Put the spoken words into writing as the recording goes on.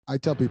I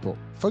tell people,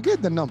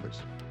 forget the numbers.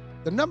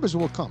 The numbers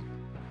will come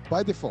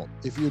by default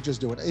if you're just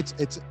doing it.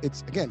 It's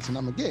again, it's a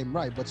number game,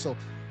 right? But so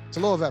it's a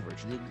law of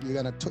average.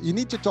 You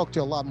need to talk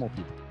to a lot more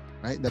people,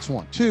 right? That's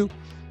one. Two,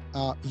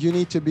 you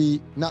need to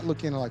be not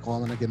looking like, oh, I'm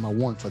going to get my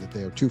one for the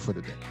day or two for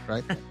the day,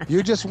 right?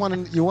 You just want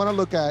to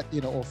look at,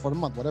 or for the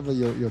month, whatever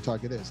your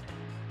target is.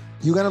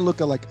 You got to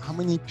look at like how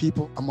many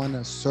people I'm going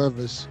to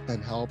service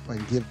and help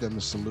and give them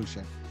a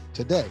solution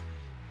today.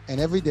 And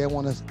every day I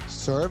want to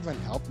serve and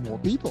help more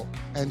people.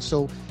 And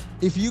so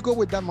if you go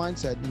with that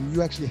mindset and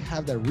you actually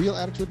have that real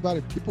attitude about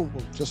it, people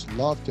will just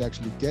love to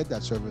actually get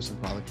that service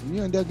and product from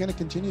you, and they're going to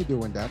continue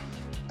doing that.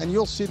 And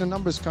you'll see the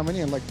numbers coming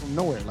in like from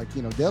nowhere. Like,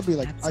 they'll be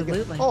like, I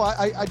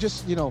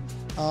just,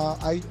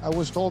 I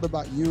was told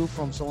about you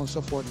from so on and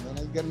so forth. And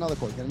then I get another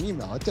call, you get an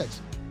email, a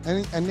text.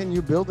 And then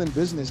you build in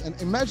business. And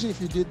imagine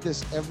if you did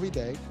this every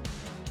day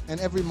and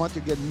every month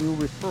you get new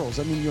referrals.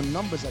 I mean, your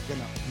numbers are going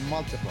to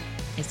multiply.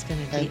 It's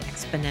going to be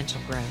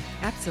exponential growth.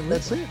 Absolutely.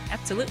 That's it.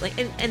 Absolutely.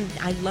 And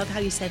I love how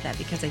you said that,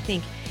 because I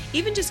think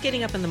even just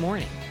getting up in the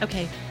morning,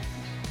 okay,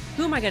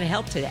 who am I going to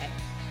help today?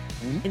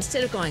 Mm-hmm.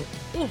 Instead of going,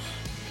 oh,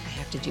 I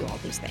have to do all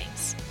these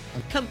things.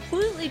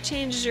 Completely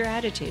changes your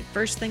attitude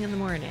first thing in the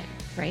morning,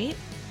 right?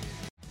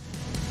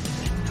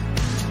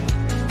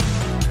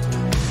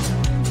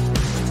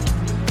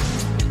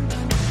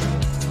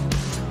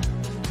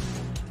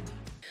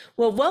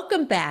 Well,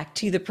 welcome back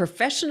to the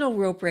Professional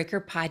Rule Breaker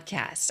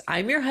podcast.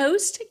 I'm your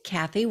host,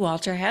 Kathy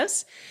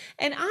Walterhouse,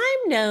 and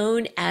I'm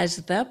known as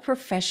the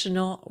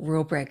Professional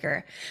Rule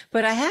Breaker.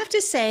 But I have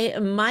to say,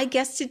 my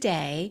guest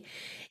today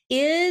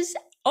is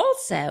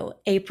also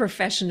a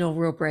professional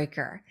rule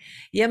breaker.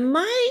 You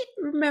might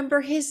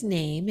remember his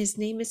name. His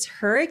name is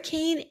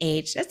Hurricane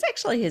H. That's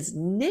actually his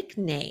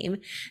nickname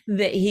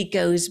that he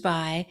goes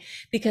by,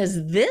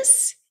 because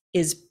this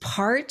is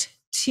part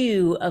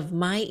 2 of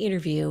my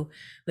interview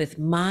with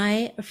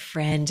my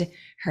friend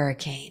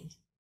Hurricane.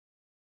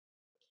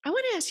 I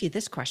want to ask you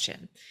this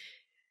question.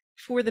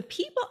 For the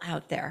people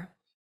out there,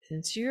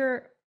 since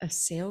you're a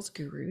sales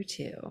guru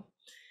too,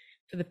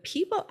 for the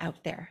people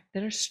out there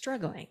that are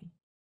struggling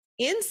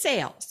in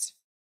sales,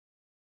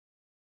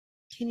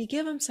 can you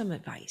give them some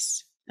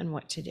advice on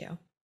what to do?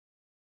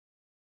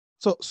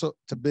 So it's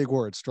a big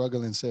word,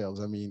 struggle in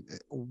sales. I mean,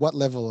 what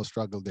level of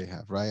struggle they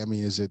have, right? I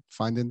mean, is it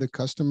finding the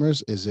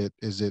customers? Is it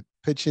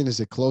pitching?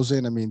 Is it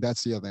closing? I mean,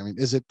 that's the other. I mean,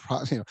 is it,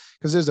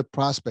 because there's a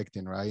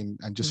prospecting, right?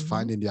 And just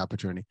finding the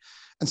opportunity.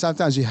 And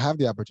sometimes you have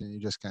the opportunity,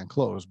 you just can't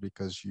close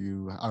because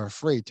you are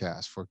afraid to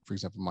ask for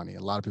example, money.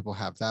 A lot of people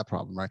have that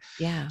problem, right?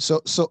 Yeah.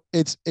 So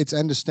it's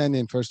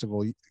understanding, first of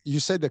all, you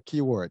said the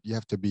key word, you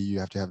have to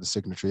have the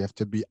signature, you have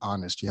to be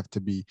honest, you have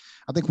to be,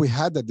 I think we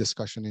had that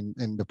discussion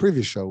in the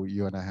previous show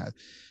you and I had.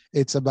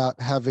 It's about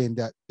having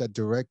that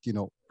direct,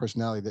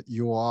 personality, that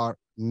you are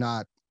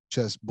not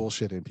just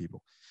bullshitting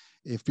people.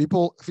 If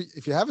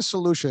you have a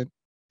solution,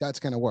 that's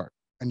going to work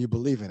and you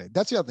believe in it.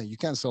 That's the other thing. You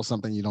can't sell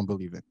something you don't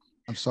believe in.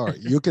 I'm sorry.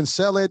 You can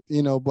sell it,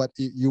 but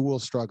you will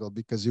struggle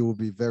because it will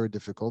be very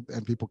difficult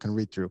and people can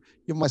read through.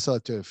 You might sell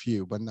it to a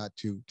few, but not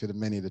to the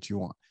many that you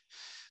want.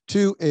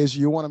 2 is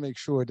you want to make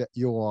sure that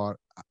you are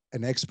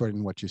an expert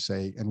in what you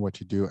say and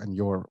what you do and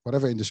your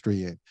whatever industry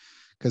you're in.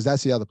 Because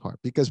that's the other part,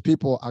 because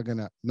people are going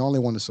to not only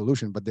want a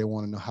solution, but they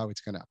want to know how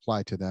it's going to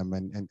apply to them.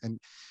 And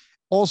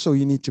also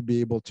you need to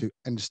be able to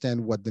understand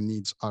what the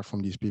needs are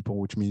from these people,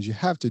 which means you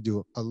have to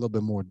do a little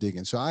bit more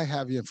digging. So I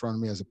have you in front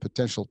of me as a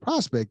potential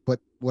prospect, but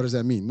what does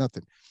that mean?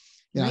 Nothing.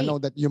 Right. I know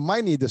that you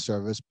might need the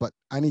service, but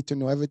I need to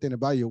know everything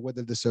about you,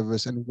 whether the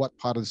service and what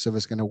part of the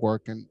service is going to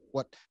work and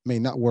what may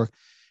not work.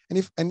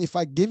 And if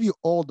I give you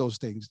all those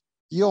things,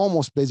 you're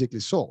almost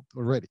basically sold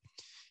already.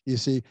 You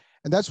see,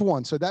 and that's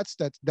one. So that's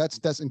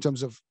in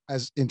terms of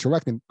as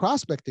interacting.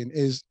 Prospecting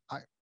is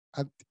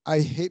I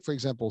hate, for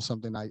example,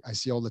 something I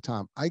see all the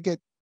time. I get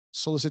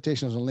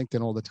solicitations on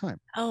LinkedIn all the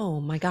time.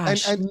 Oh my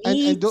gosh,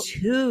 me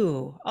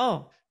too.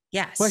 Oh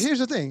yes. But here's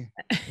the thing,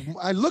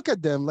 I look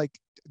at them like,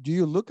 do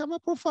you look at my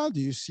profile?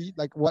 Do you see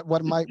like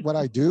what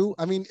I do?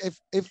 I mean,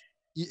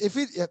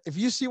 if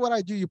you see what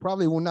I do, you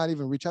probably will not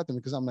even reach out to me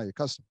because I'm not your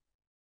customer,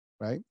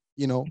 right?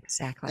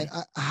 Exactly.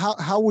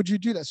 How would you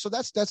do that? So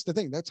that's the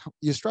thing. That's how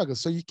you struggle.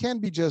 So you can't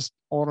be just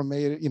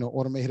automated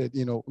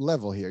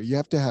level here. You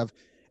have to have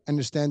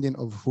understanding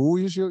of who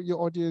is your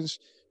audience,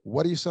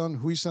 what are you selling,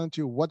 who you selling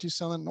to, what you're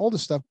selling, all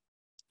this stuff.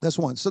 That's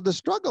one. So the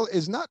struggle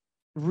is not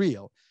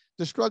real.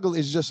 The struggle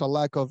is just a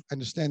lack of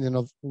understanding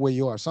of where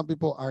you are. Some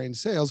people are in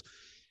sales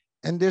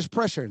and there's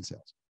pressure in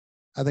sales.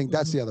 I think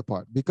that's the other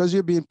part, because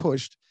you're being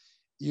pushed.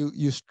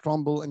 You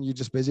stumble and you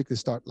just basically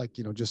start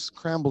just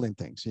scrambling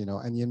things,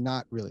 and you're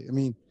not really, I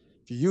mean,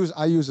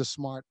 I use a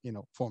SMART,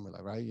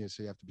 formula, right?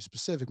 So you have to be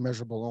specific,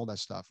 measurable, all that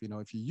stuff.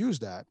 If you use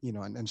that,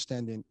 and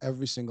understanding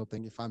every single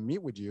thing, if I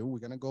meet with you, we're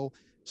going to go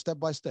step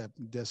by step,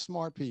 the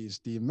SMART piece,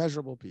 the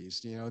measurable piece,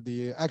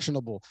 the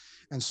actionable,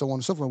 and so on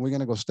and so forth. We're going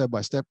to go step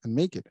by step and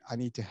make it. I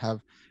need to have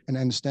an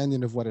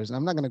understanding of what it is. And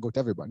I'm not going to go to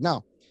everybody.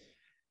 Now,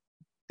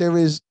 there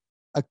is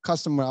a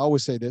customer, I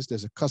always say this,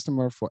 there's a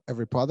customer for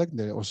every product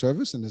or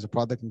service, and there's a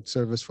product and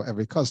service for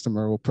every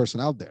customer or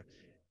person out there.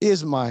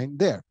 is mine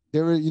there.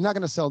 You're not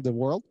going to sell the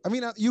world. I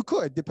mean, you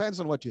could. Depends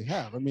on what you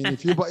have. I mean,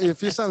 if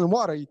you're selling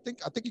water, I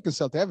think you can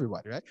sell to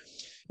everybody, right?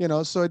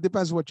 So it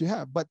depends what you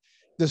have. But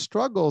the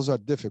struggles are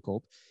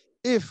difficult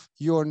if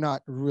you're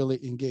not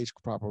really engaged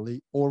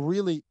properly, or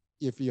really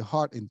if you're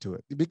hard into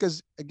it.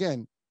 Because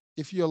again,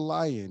 if you're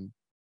lying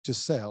to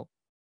sell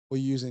or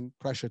using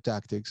pressure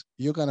tactics,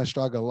 you're going to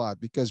struggle a lot,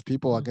 because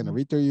people are going to Mhm.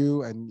 read through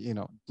you, and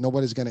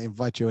nobody's going to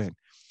invite you in.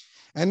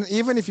 And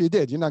even if you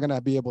did, you're not going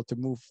to be able to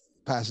move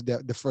past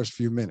the first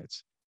few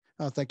minutes.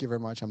 Oh, thank you very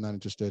much. I'm not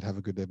interested. Have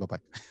a good day. Bye bye.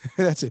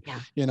 That's it.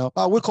 Yeah,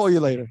 Oh, we'll call you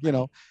later. exactly.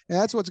 And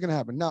that's what's going to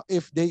happen. Now,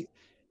 if they,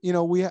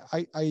 we,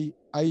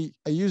 I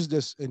use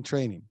this in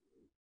training.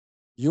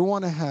 You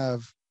want to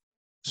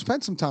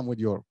spend some time with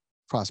your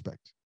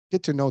prospect,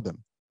 get to know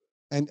them,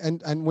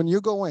 and when you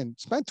go in,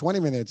 spend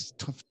 20 minutes,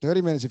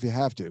 30 minutes if you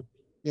have to.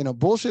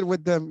 Bullshit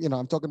with them.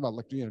 I'm talking about,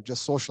 like,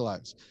 just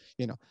socialize.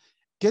 You know,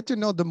 get to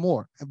know them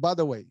more. And by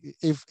the way,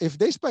 if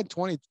they spend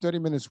 20, 30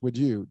 minutes with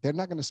you, they're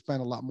not going to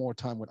spend a lot more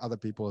time with other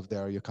people if they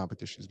are your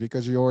competitions,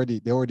 because they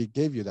already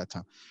gave you that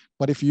time.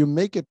 But if you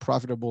make it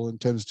profitable in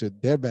terms to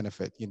their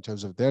benefit, in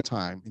terms of their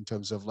time, in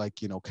terms of, like,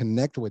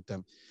 connect with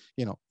them,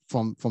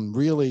 from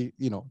really,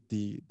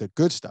 the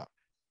good stuff,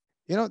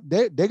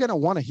 they're gonna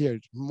want to hear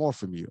more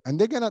from you, and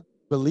they're gonna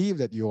believe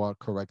that you are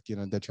correct,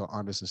 that you're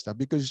honest and stuff,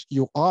 because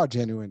you are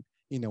genuine,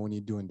 when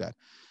you're doing that.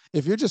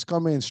 If you're just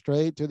coming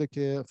straight to the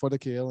kill for the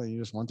kill, and you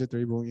just 1 2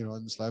 3 boom,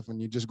 and stuff,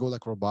 and you just go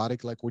like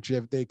robotic, like what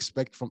they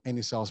expect from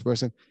any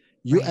salesperson,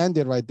 you Right. end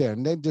it right there,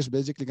 and they're just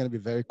basically going to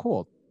be very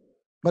cold.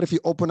 But if you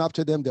open up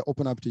to them, they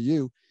open up to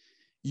you,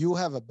 you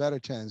have a better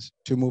chance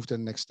to move to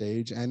the next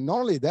stage. And not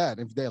only that,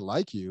 if they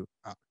like you,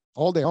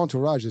 all their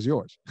entourage is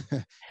yours.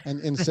 And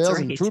in That's sales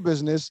and right. true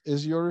business,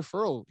 is your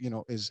referral,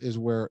 is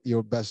where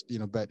your best,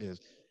 bet is.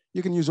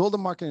 You can use all the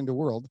marketing in the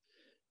world.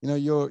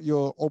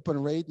 Your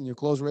open rate and your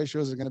close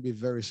ratios are going to be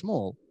very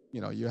small.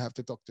 You have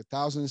to talk to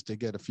thousands to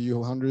get a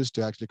few hundreds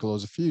to actually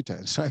close a few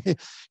tens, right?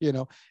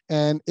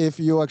 And if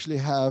you actually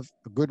have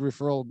a good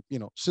referral,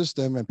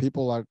 system, and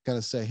people are going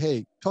to say,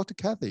 hey, talk to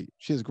Kathy,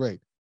 she's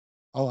great.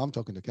 Oh, I'm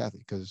talking to Kathy,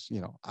 because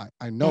I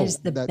That know is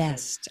the that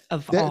best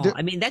of there, all. there,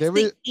 I mean, that's there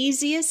the is.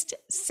 easiest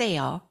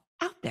sale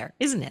out there,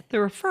 isn't it? The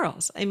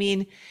referrals. I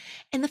mean,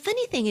 and the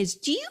funny thing is,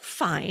 do you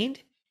find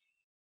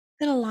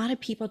that a lot of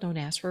people don't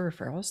ask for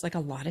referrals? Like a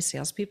lot of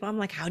salespeople, I'm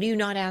like, how do you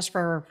not ask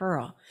for a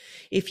referral?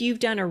 If you've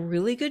done a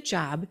really good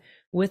job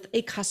with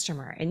a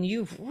customer and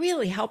you've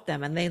really helped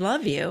them and they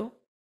love you,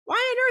 why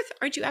on earth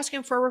aren't you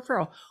asking for a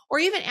referral? Or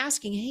even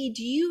asking, hey,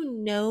 do you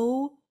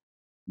know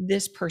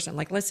this person?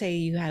 Like, let's say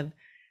you have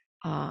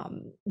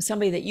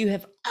somebody that you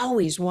have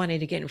always wanted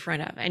to get in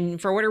front of,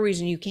 and for whatever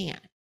reason you can't.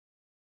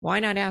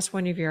 Why not ask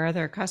one of your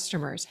other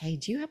customers, hey,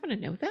 do you happen to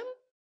know them?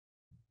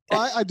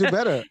 Oh, I do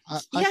better.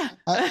 Yeah.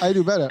 I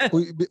do better.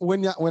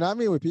 When I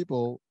meet with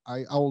people,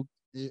 I'll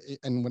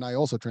and when I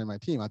also train my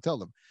team, I tell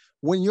them,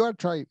 when you are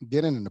trying to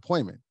get in an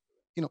appointment,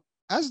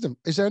 ask them,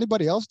 is there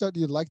anybody else that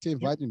you'd like to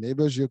Yep. invite, your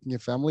neighbors, your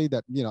family,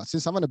 that,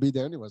 since I'm going to be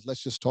there anyways,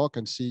 let's just talk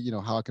and see,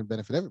 how I can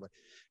benefit everybody.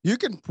 You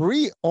can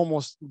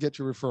almost get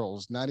your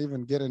referrals, not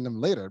even getting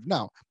them later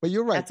now. But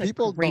you're right. That's a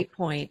People don't. great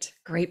point.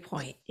 Great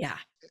point. Yeah.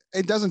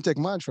 It doesn't take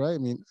much, right? I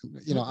mean,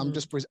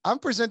 Mm-mm. I'm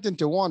presenting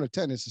to 1 or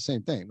 10. It's the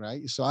same thing,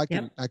 right? So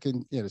Yep.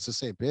 it's the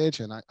same pitch,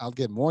 and I'll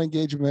get more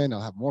engagement.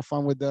 I'll have more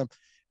fun with them,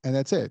 and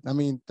that's it. I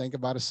mean, think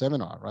about a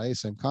seminar, right?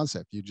 Same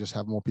concept. You just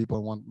have more people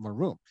in one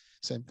room.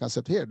 Same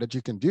concept here, that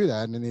you can do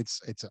that, and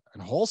it's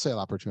a wholesale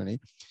opportunity.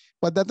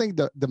 But I think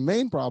the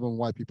main problem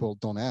why people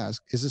don't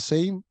ask is the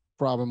same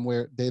problem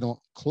where they don't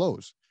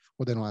close,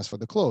 or they don't ask for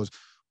the close,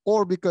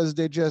 or because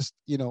they're just,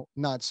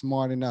 not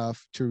smart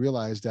enough to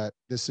realize that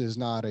this is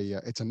not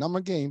it's a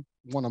number game,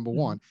 number Mhm.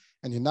 one,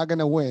 and you're not going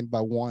to win by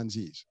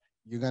onesies.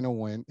 You're going to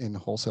win in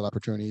wholesale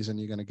opportunities, and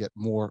you're going to get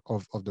more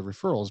of the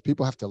referrals.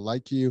 People have to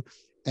like you,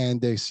 and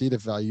they see the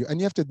value, and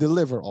you have to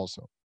deliver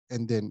also.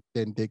 And then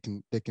they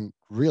can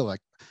realize,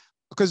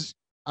 because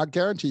I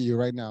guarantee you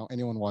right now,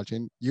 anyone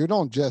watching, you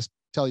don't just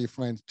tell your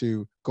friends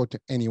to go to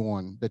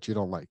anyone that you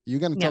don't like. You're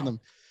going to tell No, them,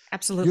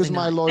 absolutely use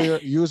my not.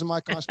 lawyer, use my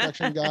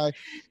construction guy,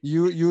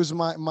 you use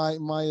my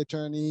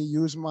attorney,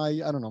 use my,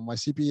 I don't know, my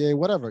CPA,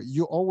 whatever.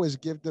 You always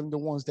give them the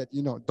ones that,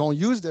 don't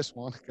use this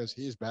one because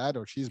he's bad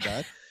or she's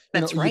bad.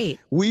 That's right.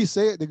 We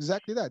say it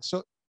exactly that.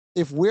 So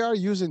if we are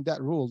using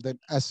that rule, then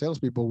as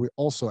salespeople, we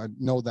also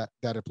know that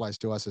that applies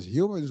to us as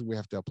humans. We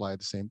have to apply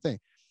the same thing,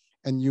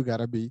 and you got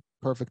to be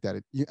perfect at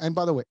it. And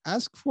by the way,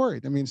 ask for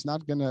it. I mean, it's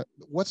not gonna.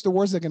 What's the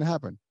worst that can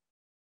happen,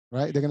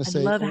 right? They're gonna I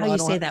say, love "Oh, how I you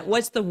don't say have." that.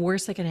 What's the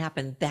worst that can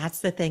happen? That's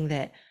the thing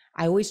that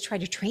I always try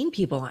to train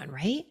people on,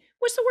 right?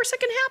 What's the worst that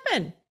can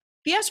happen?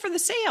 If you ask for the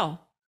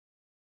sale,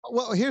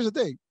 Well, here's the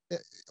thing.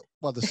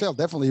 Well, the sale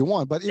definitely you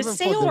want, but the even for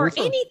sale the or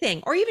refer,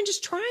 anything, or even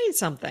just trying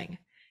something.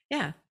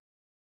 Yeah.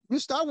 you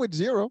start with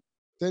zero,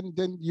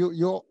 then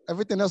you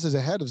everything else is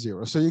ahead of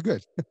zero, so you're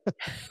good.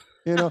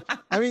 you know,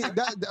 I mean,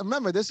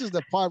 remember, this is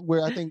the part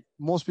where I think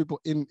most people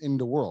in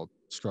the world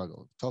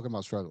struggle. Talking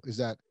about struggle is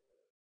that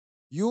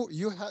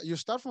you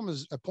start from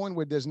a point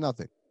where there's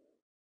nothing,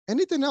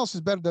 Anything else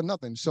is better than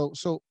nothing. So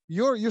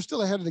you're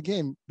still ahead of the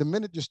game the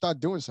minute you start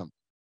doing something.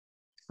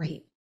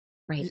 Right.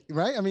 Right.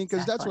 Right? I mean,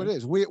 because that's what it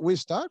Exactly. is. We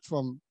start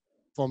from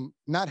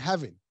not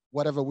having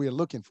whatever we're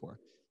looking for,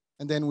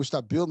 and then we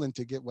start building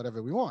to get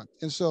whatever we want.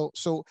 And so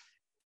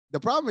the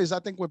problem is, I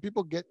think when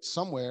people get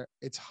somewhere,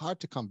 it's hard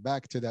to come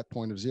back to that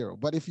point of zero.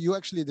 But if you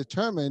actually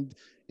determined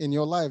in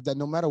your life that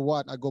no matter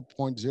what, I go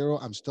point zero,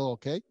 I'm still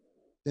okay,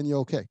 then you're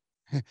okay.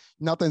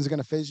 Nothing's going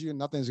to phase you.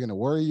 Nothing's going to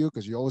worry you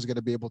because you're always going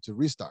to be able to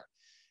restart.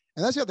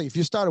 And that's the other thing. If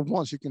you started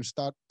once, you can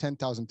start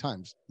 10,000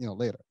 times,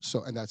 later.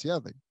 So, and that's the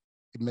other thing.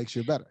 It makes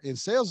you better. In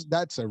sales,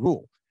 that's a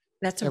rule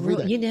That's a every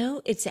real,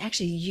 day. it's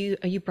actually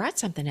you brought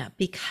something up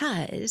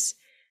because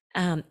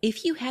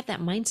if you have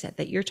that mindset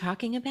that you're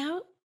talking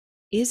about,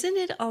 isn't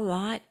it a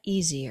lot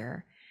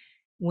easier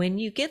when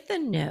you get the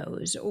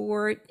no's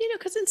or,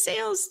 because in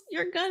sales,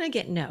 you're going to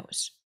get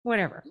no's,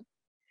 whatever.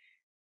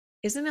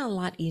 Isn't it a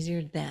lot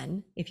easier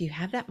then if you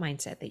have that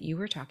mindset that you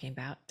were talking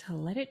about to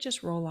let it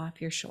just roll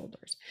off your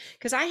shoulders?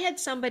 Because I had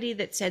somebody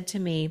that said to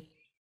me,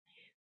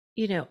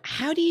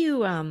 how do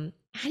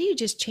you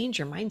just change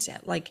your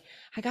mindset? Like,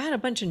 I got a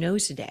bunch of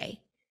no's today,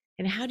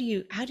 and how do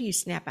you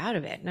snap out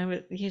of it? And I was,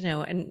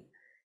 and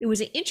it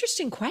was an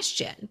interesting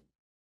question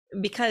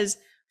because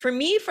for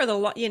me,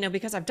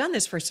 because I've done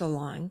this for so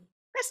long,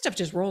 that stuff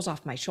just rolls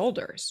off my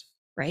shoulders,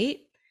 right?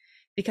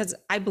 Because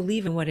I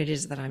believe in what it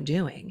is that I'm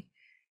doing,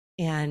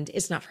 and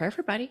it's not for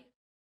everybody.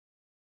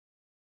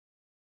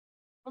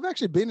 I've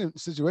actually been in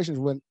situations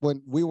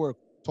when we were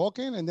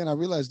talking, and then I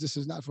realized this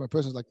is not for a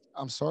person. Like,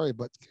 I'm sorry,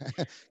 but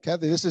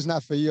Kathy, this is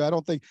not for you. I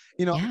don't think,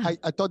 Yeah,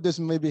 I thought this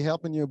may be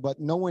helping you, but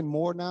knowing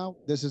more now,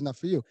 this is not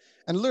for you.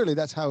 And literally,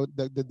 that's how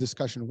the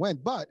discussion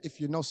went. But if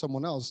you know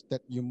someone else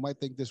that you might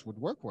think this would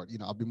work for,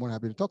 I'll be more than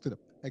happy to talk to them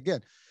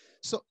again.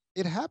 So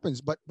it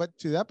happens, but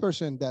to that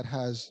person that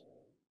has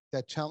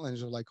that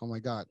challenge of like, oh my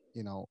God,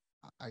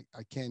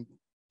 I can't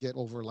get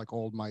over like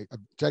all my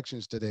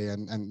objections today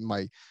and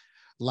my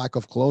lack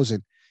of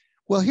closing.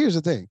 Well, here's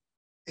the thing.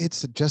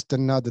 It's just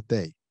another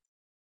day.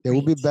 There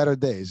will be right. better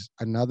days.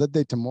 Another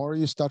day. Tomorrow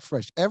you start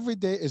fresh. Every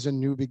day is a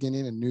new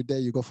beginning, a new day.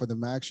 You go for the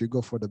max. You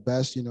go for the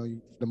best.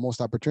 The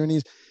most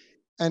opportunities.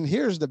 And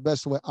here's the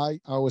best way I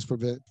always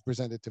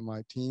present it to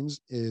my teams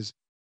is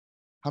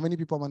how many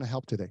people I'm going to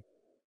help today.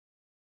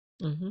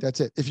 Hmm. That's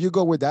it. If you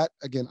go with that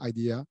again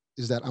idea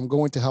is that I'm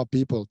going to help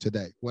people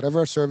today,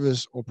 whatever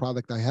service or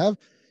product I have.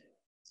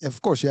 Of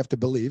course, you have to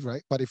believe,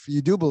 right? But if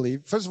you do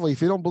believe, first of all,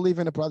 if you don't believe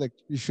in a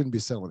product, you shouldn't be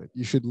selling it.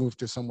 You should move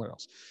to somewhere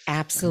else.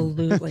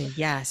 Absolutely. But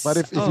Yes.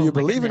 if Oh you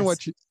my believe in goodness.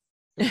 what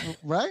you,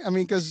 right? I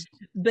mean, because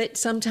But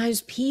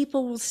sometimes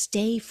people will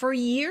stay for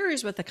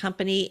years with a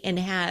company and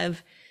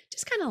have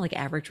just kind of like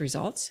average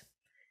results,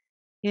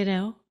 you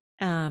know,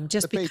 the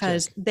just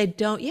because paycheck. they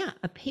don't, yeah,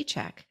 a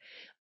paycheck,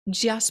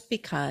 just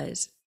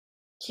because,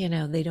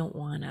 they don't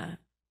want to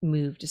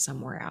move to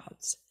somewhere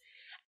else.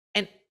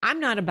 And I'm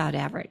not about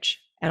average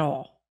at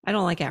all. I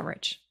don't like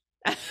average.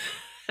 I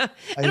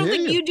I don't hear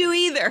think you. you do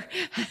either.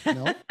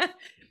 No.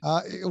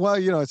 Well,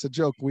 it's a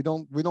joke. We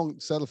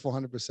don't settle for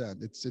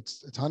 100%.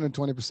 It's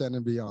 120%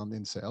 and beyond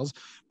in sales,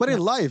 but in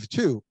Yep. life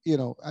too.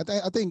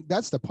 I think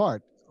that's the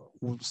part.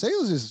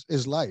 Sales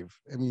is life.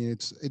 I mean,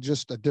 it's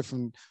just a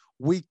different.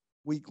 We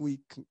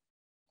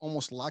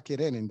almost lock it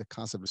in the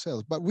concept of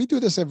sales, but we do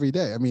this every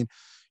day. I mean,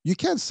 you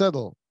can't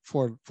settle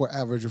for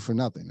average or for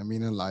nothing. I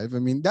mean, in life, I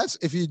mean, that's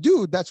if you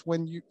do, that's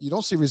when you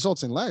don't see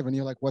results in life, and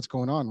you're like, what's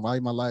going on? Why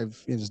my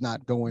life is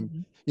not going,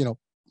 Mhm. you know,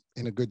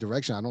 in a good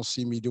direction? I don't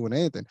see me doing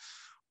anything.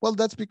 Well,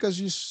 that's because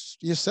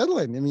you're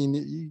settling. I mean,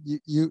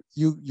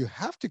 you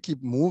have to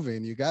keep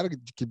moving. You got to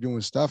keep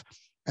doing stuff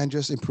and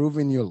just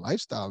improving your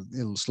lifestyle,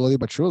 slowly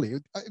but surely.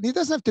 It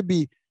doesn't have to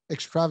be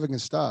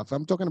extravagant stuff.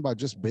 I'm talking about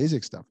just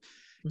basic stuff.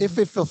 If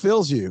Mhm. it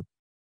fulfills you,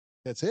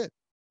 that's it.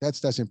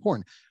 That's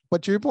important.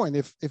 But to your point,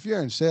 if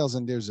you're in sales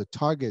and there's a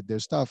target,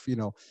 there's stuff,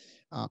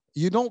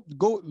 you don't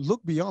go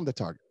look beyond the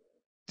target.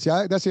 See,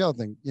 that's the other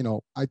thing.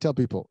 I tell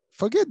people,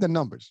 forget the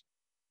numbers.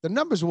 The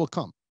numbers will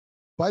come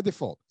by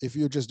default if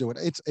you're just doing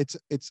it. It's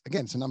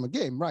again, it's a number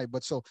game, right?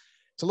 But so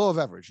it's a law of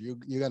average.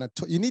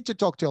 You need to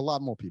talk to a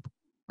lot more people,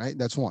 right?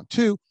 That's one.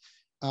 Two,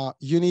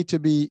 you need to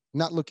be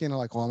not looking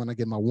like, oh, I'm gonna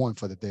get my one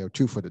for the day or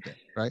two for the day,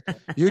 right?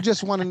 You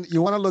want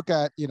to look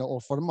at,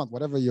 or for the month,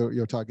 whatever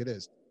your target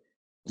is.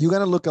 You got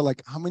to look at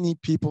like how many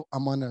people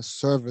I'm gonna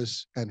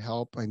service and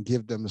help and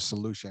give them a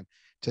solution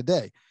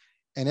today.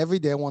 And every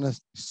day I want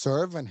to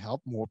serve and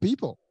help more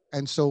people.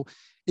 And so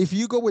if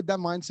you go with that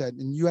mindset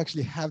and you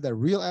actually have that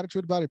real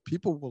attitude about it,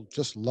 people will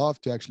just love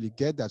to actually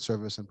get that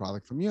service and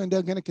product from you. And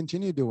they're going to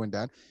continue doing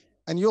that.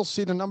 And you'll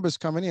see the numbers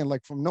coming in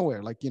like from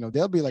nowhere. Like,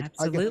 they'll be like,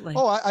 Absolutely.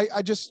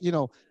 I just,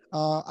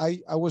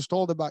 I was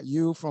told about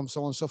you from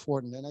so on and so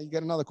forth. And then you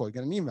get another call, you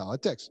get an email, a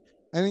text.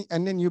 And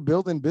then you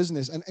build in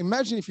business. And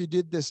imagine if you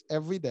did this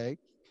every day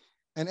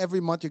and every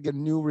month you get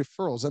new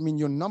referrals. I mean,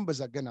 your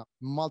numbers are going to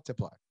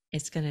multiply.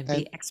 It's going to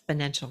And be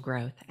exponential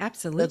growth. that's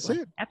Absolutely.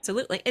 it.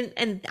 Absolutely.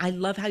 And I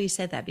love how you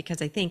said that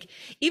because I think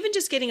even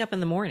just getting up in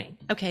the morning,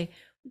 okay,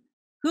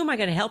 who am I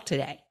going to help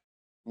today?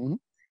 Mhm.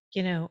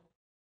 You know,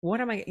 what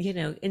am I,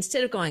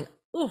 instead of going,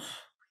 oh,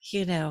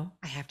 I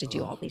have to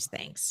do all Oh, these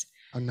things.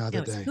 another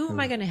It's day. who am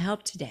I going to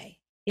help today?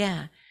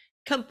 Yeah.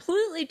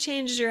 Completely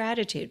changes your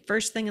attitude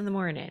first thing in the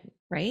morning,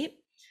 right?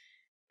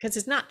 Because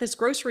it's not this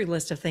grocery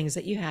list of things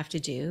that you have to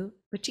do,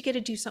 but you get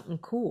to do something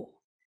cool.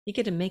 You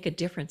get to make a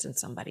difference in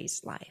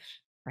somebody's life,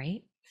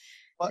 right?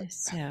 But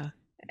So,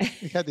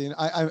 Kathy,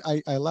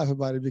 I laugh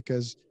about it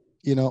because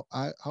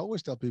I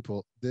always tell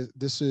people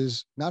this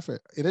is not for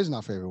it is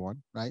not for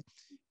everyone, right?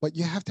 But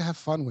you have to have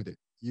fun with it.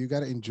 You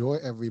got to enjoy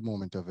every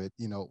moment of it.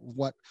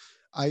 What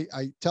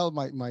I tell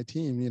my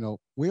team,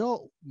 we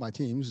all my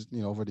teams,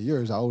 over the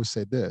years, I always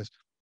say this: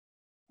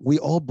 we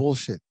all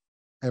bullshit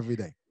every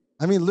day.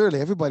 I mean, literally,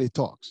 everybody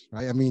talks,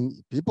 right? I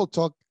mean, people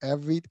talk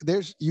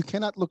you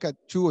cannot look at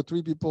two or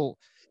three people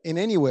in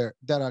anywhere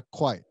that are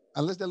quiet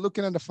unless they're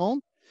looking at the phone.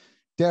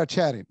 They're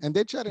chatting, and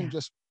they're chatting yeah.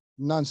 just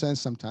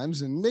nonsense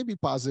sometimes, and maybe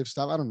positive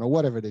stuff. I don't know,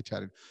 whatever they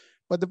chatted.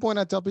 But the point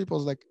I tell people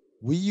is like,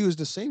 we use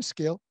the same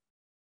skill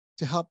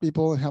to help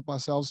people and help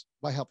ourselves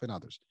by helping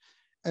others.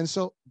 And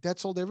so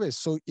that's all there is.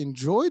 So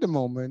enjoy the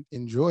moment,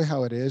 enjoy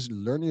how it is,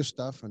 learn your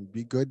stuff and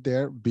be good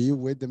there, be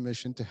with the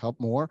mission to help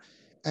more.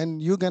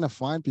 And you're going to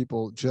find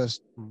people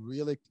just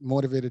really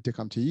motivated to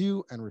come to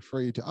you and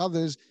refer you to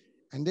others.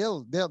 And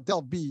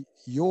they'll be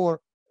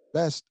your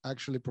best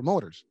actually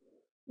promoters.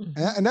 Hmm.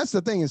 And that's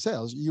the thing in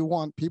sales. You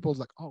want people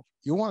like, oh,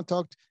 you want to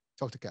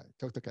talk to cat,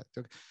 talk to cat,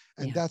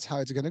 and Yeah. that's how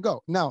it's going to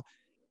go. Now,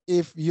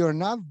 if you're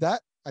not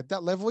that at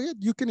that level yet,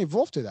 you can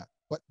evolve to that,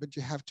 but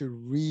you have to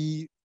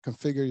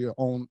reconfigure your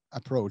own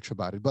approach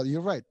about it. But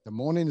you're right. The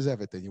morning is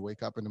everything. You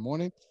wake up in the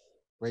morning,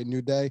 great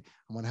new day.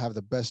 I'm going to have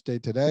the best day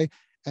today,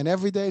 and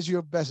every day is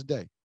your best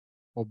day.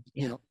 Or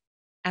Yeah. and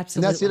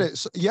that's Absolutely. it.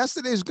 So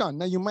yesterday is gone.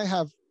 Now you might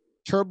have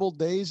terrible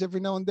days every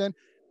now and then,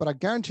 but I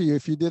guarantee you,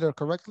 if you did it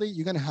correctly,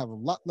 you're going to have a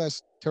lot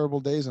less terrible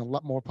days and a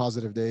lot more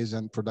positive days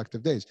and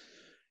productive days.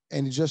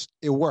 And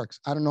it works.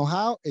 I don't know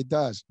how it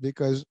does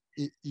because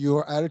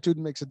your attitude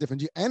makes a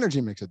difference. Your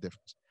energy makes a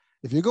difference.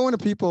 If you're going to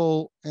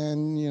people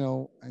and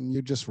and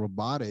you're just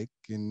robotic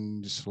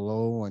and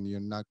slow and you're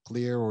not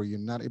clear or you're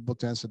not able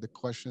to answer the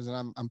questions,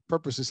 and I'm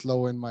purposely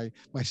slow in my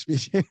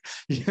speech,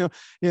 you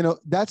know,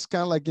 that's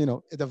kind of like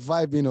the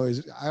vibe.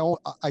 Is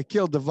I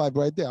killed the vibe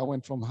right there. I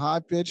went from high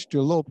pitch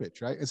to low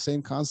pitch, right? It's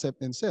same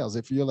concept in sales.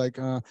 If you're like,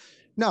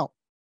 now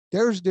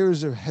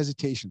there's a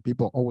hesitation.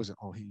 People always,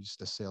 oh, he's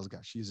the sales guy,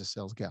 she's a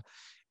sales guy,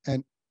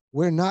 and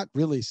we're not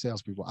really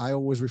salespeople. I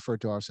always refer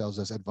to ourselves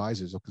as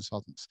advisors or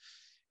consultants,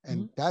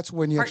 and Mhm. that's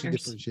when you actually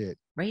Partners, differentiate.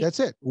 right? That's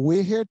it.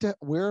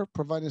 We're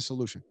providing a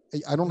solution.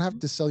 I don't have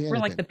Mhm. to sell you We're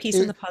like anything. the piece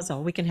in the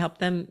puzzle. We can help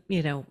them,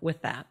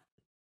 with that.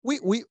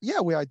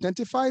 We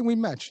identify and we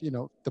match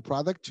the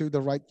product to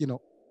the right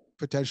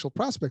potential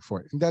prospect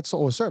for it, and that's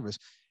all service.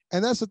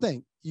 And that's the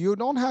thing, you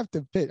don't have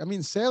to pitch. I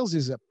mean, sales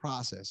is a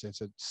process.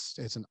 It's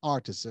an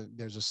art.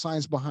 There's a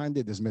science behind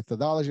it. There's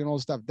methodology and all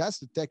stuff. That's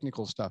the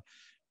technical stuff.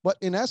 But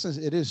in essence,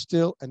 it is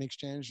still an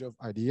exchange of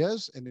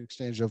ideas and an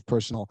exchange of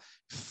personal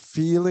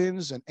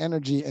feelings and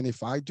energy. And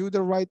if I do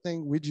the right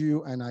thing with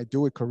you and I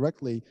do it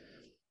correctly,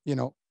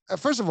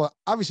 first of all,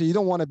 obviously you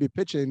don't want to be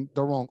pitching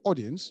the wrong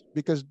audience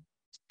because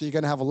you're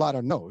going to have a lot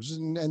of no's.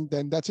 And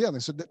then that's the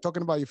other. So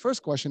talking about your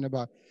first question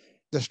about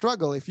the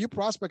struggle, if you're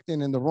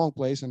prospecting in the wrong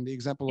place, and the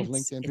example of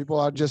It's LinkedIn, it people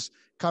are yeah. just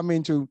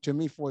coming to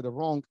me for the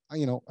wrong,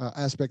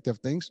 aspect of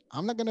things.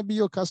 I'm not going to be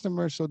your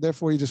customer. So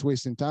therefore you're just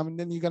wasting time. And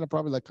then you're going to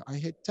probably like, I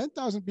hit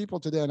 10,000 people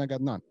today and I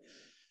got none.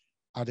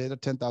 Are they the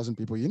 10,000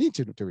 people you need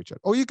to reach out?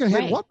 Or you can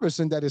hit Right.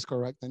 1% that is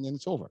correct and then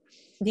it's over.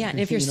 Yeah, and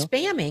if you're you know,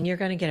 spamming, you're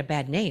going to get a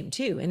bad name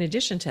too. In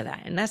addition to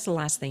that, and that's the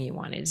last thing you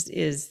want is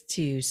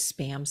to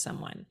spam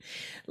someone.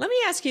 Let me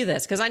ask you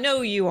this, because I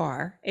know you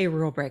are a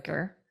rule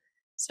breaker.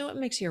 So, what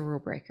makes you a rule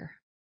breaker?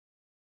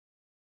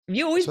 Have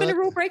you always been so a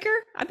rule breaker?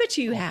 I bet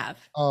you Oh, have.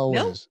 No.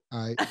 always.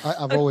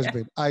 I've always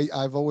Okay. been.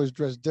 I've always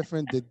dressed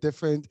different, did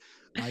different.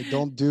 I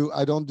don't do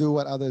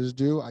what others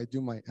do. I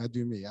do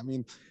me. I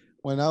mean,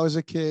 when I was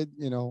a kid,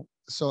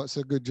 so it's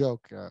a good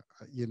joke.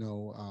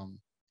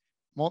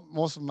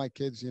 Most of my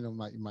kids,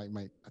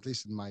 my at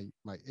least in my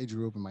age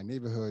group in my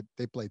neighborhood,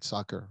 they played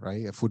soccer,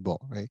 right?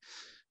 Football, right?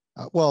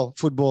 Well,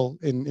 football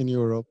in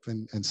Europe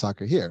and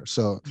soccer here.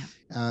 So,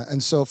 Yeah.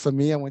 and so for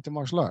me, I went to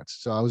martial arts.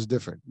 So I was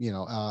different.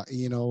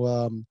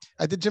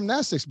 I did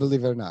gymnastics,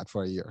 believe it or not,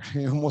 for a year.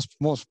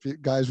 Most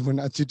guys would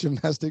not do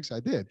gymnastics. I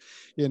did,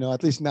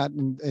 at least not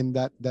in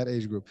that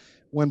age group.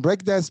 When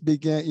breakdance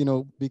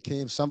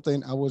became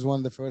something, I was one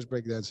of the first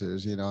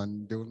breakdancers,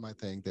 and doing my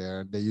thing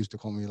there. They used to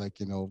call me like,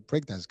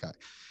 breakdance guy,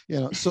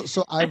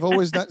 So I've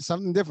always done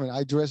something different.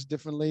 I dress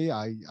differently.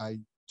 I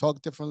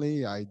talk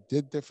differently. I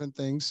did different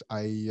things.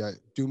 I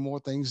do more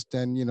things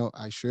than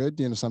I should.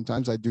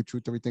 Sometimes I do two,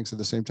 three things at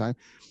the same time.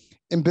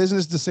 In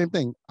business, the same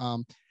thing.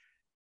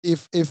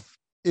 If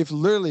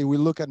literally we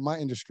look at my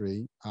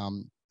industry,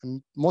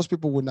 and most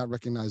people would not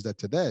recognize that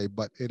today,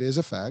 but it is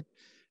a fact.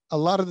 A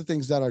lot of the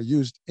things that are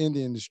used in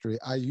the industry,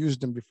 I used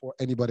them before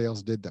anybody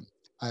else did them.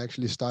 I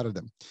actually started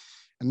them.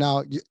 And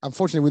now,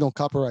 unfortunately, we don't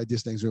copyright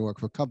these things. We work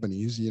for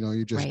companies.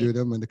 You just do Right.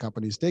 them, and the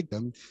companies take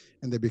them,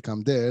 and they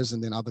become theirs,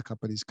 and then other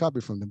companies copy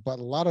from them. But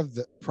a lot of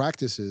the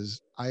practices,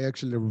 I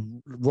actually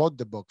wrote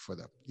the book for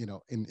them. In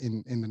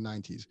the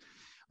 '90s,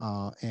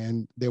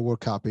 and they were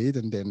copied,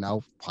 and they're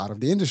now part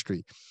of the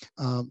industry,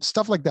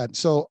 stuff like that.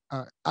 So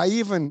I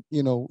even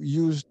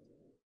used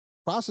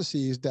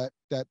processes that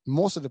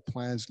most of the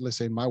plans, let's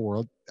say in my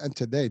world, and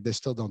today they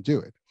still don't do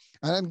it.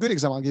 And a good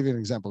example, I'll give you an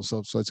example,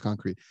 so it's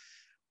concrete.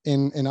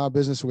 In our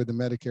business with the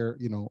Medicare,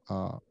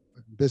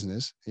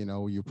 business,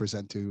 you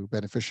present to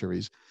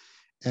beneficiaries,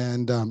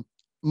 and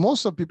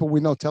most of people, we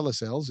know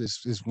telesales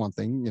is one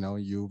thing,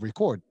 you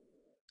record,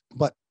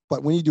 but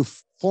when you do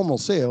formal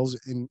sales,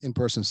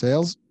 in-person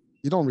sales,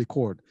 you don't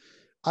record.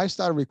 I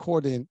started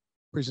recording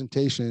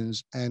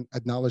presentations and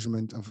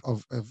acknowledgement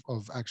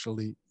of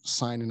actually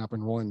signing up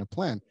and enrolling the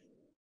plan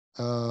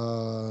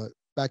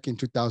back in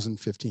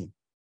 2015.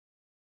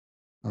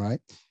 All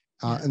right.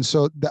 Yeah. And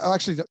so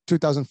actually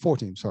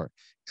 2014, sorry.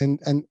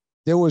 And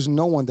there was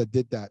no one that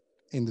did that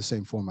in the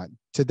same format.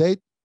 To date,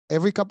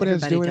 every company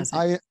that's Everybody doing it,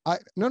 does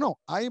it.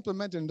 I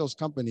implemented in those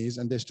companies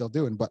and they're still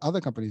doing, but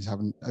other companies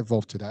haven't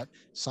evolved to that.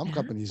 Some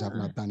companies have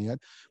not done yet.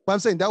 But I'm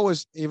saying that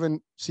was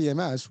even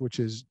CMS, which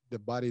is the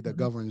body that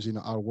governs,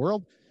 our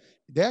world.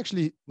 They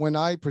actually, when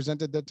I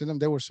presented that to them,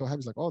 they were so happy.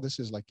 It's like, oh, this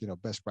is like,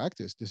 best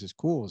practice. This is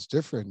cool. It's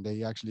different.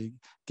 They actually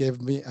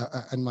gave me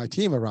and my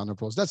team a round of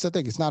applause. That's the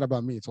thing. It's not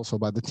about me. It's also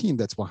about the team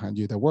that's behind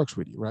you, that works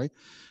with you, right?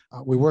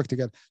 We work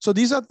together. So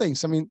these are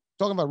things. I mean,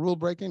 talking about rule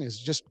breaking is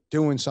just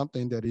doing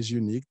something that is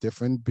unique,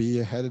 different, be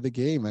ahead of the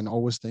game, and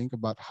always think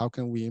about how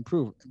can we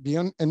improve. Be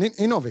an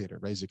innovator,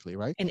 basically,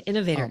 right? An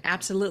innovator,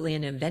 absolutely.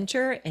 An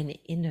inventor, an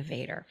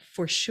innovator,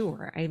 for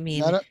sure. I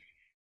mean, That,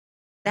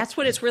 that's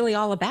what it's really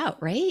all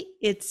about, right?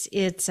 It's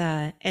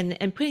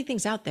and putting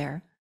things out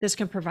there. This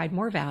can provide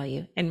more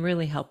value and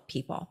really help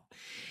people.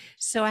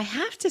 So I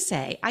have to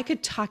say, I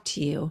could talk to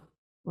you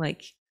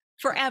like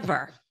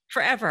forever,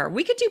 forever.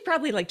 We could do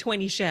probably like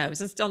 20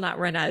 shows and still not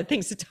run out of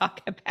things to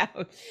talk about.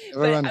 never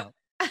But run out.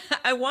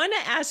 I want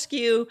to ask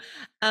you,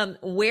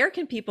 where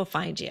can people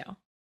find you?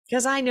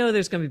 Because I know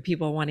there's going to be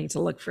people wanting to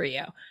look for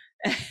you.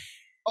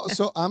 Oh,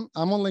 so I'm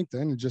on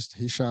LinkedIn, just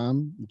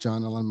Hicham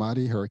John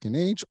Elanmati Hurricane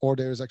H, or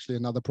there's actually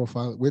another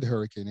profile with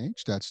Hurricane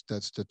H. That's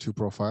the two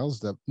profiles.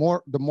 The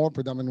more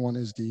predominant one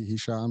is the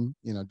Hicham,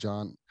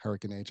 John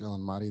Hurricane H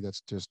Elanmati.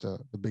 That's just the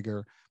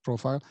bigger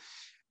profile.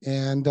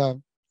 And that's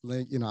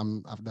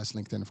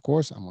LinkedIn, of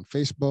course. I'm on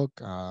Facebook,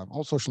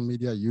 all social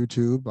media,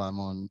 YouTube.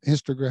 I'm on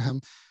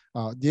Instagram.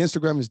 The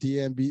Instagram is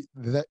the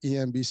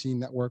EMBC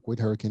network with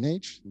Hurricane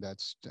H.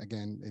 That's,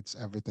 again, it's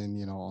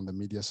everything, on the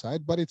media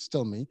side, but it's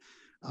still me.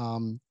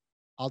 Um,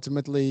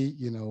 Ultimately,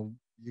 you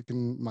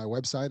can, my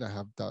website, I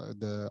have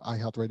the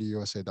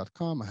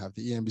iHealthRadioUSA.com. I have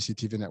the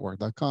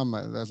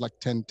EMBCTVNetwork.com. There's like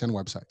 10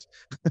 websites.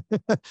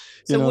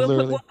 So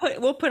Literally.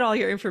 we'll put all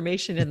your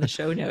information in the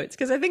show notes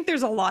because I think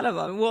there's a lot of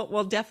them.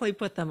 We'll definitely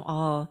put them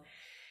all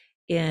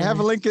I have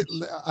a in. link.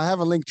 I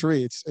have a link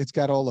tree. It's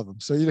got all of them.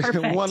 So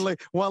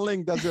Perfect. one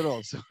link does it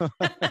all. So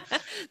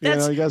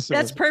That's you guys.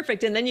 that's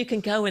perfect. And then you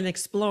can go and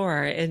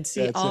explore and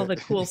see That's all it. the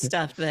cool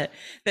stuff that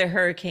the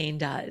hurricane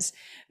does.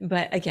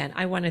 But again,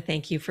 I want to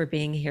thank you for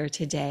being here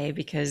today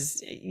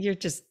because you're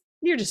just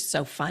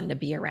so fun to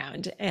be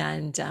around.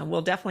 And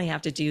we'll definitely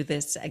have to do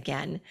this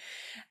again.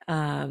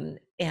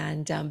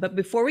 But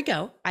before we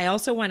go, I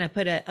also want to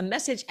put a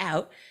message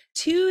out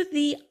to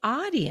the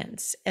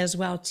audience as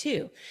well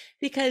too,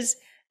 because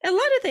a lot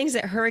of things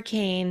that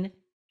Hurricane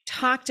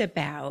talked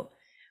about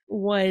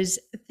was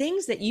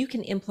things that you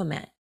can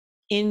implement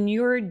in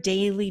your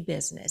daily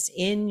business,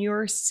 in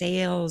your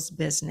sales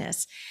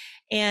business.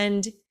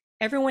 And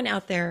everyone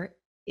out there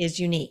is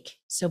unique.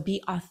 So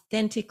be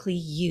authentically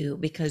you,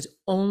 because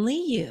only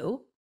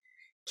you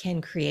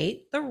can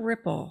create the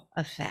ripple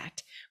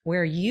effect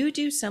where you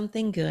do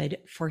something good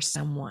for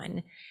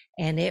someone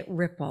and it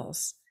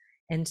ripples.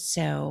 And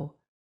so,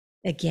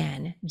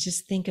 again,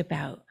 just think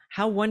about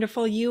how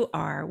wonderful you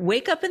are.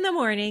 Wake up in the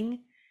morning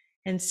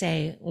and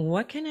say,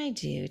 what can I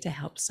do to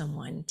help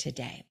someone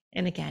today?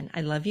 And again,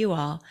 I love you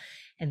all.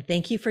 And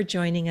thank you for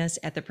joining us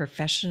at the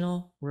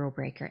Professional Rule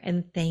Breaker.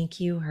 And thank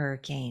you,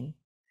 Hurricane.